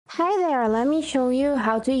Hi there, let me show you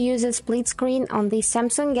how to use a split screen on the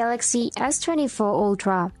Samsung Galaxy S24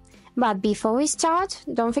 Ultra. But before we start,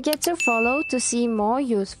 don't forget to follow to see more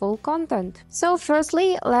useful content. So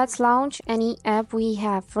firstly, let's launch any app we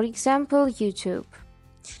have, for example YouTube.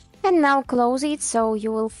 And now close it so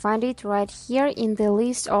you will find it right here in the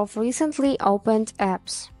list of recently opened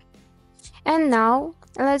apps. And now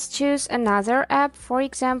let's choose another app, for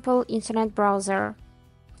example Internet Browser.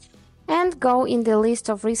 And go in the list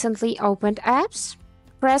of recently opened apps,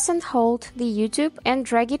 press and hold the YouTube and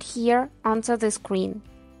drag it here onto the screen,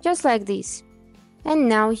 just like this. And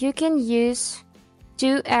now you can use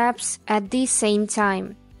two apps at the same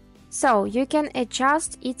time. So you can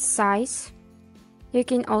adjust its size. You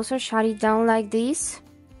can also shut it down like this.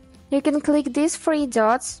 You can click these three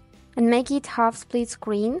dots and make it half split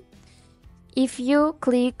screen. If you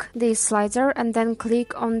click this slider and then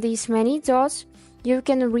click on these many dots, you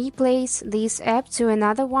can replace this app to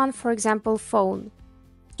another one, for example phone,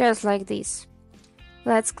 just like this.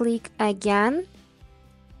 Let's click again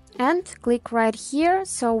and click right here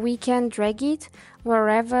so we can drag it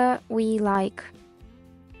wherever we like,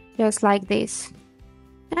 just like this.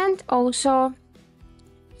 And also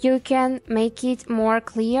you can make it more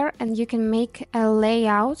clear and you can make a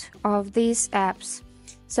layout of these apps,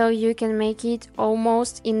 so you can make it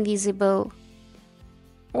almost invisible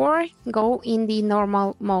or go in the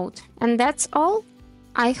normal mode. And that's all.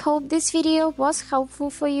 I hope this video was helpful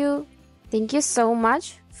for you. Thank you so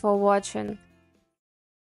much for watching.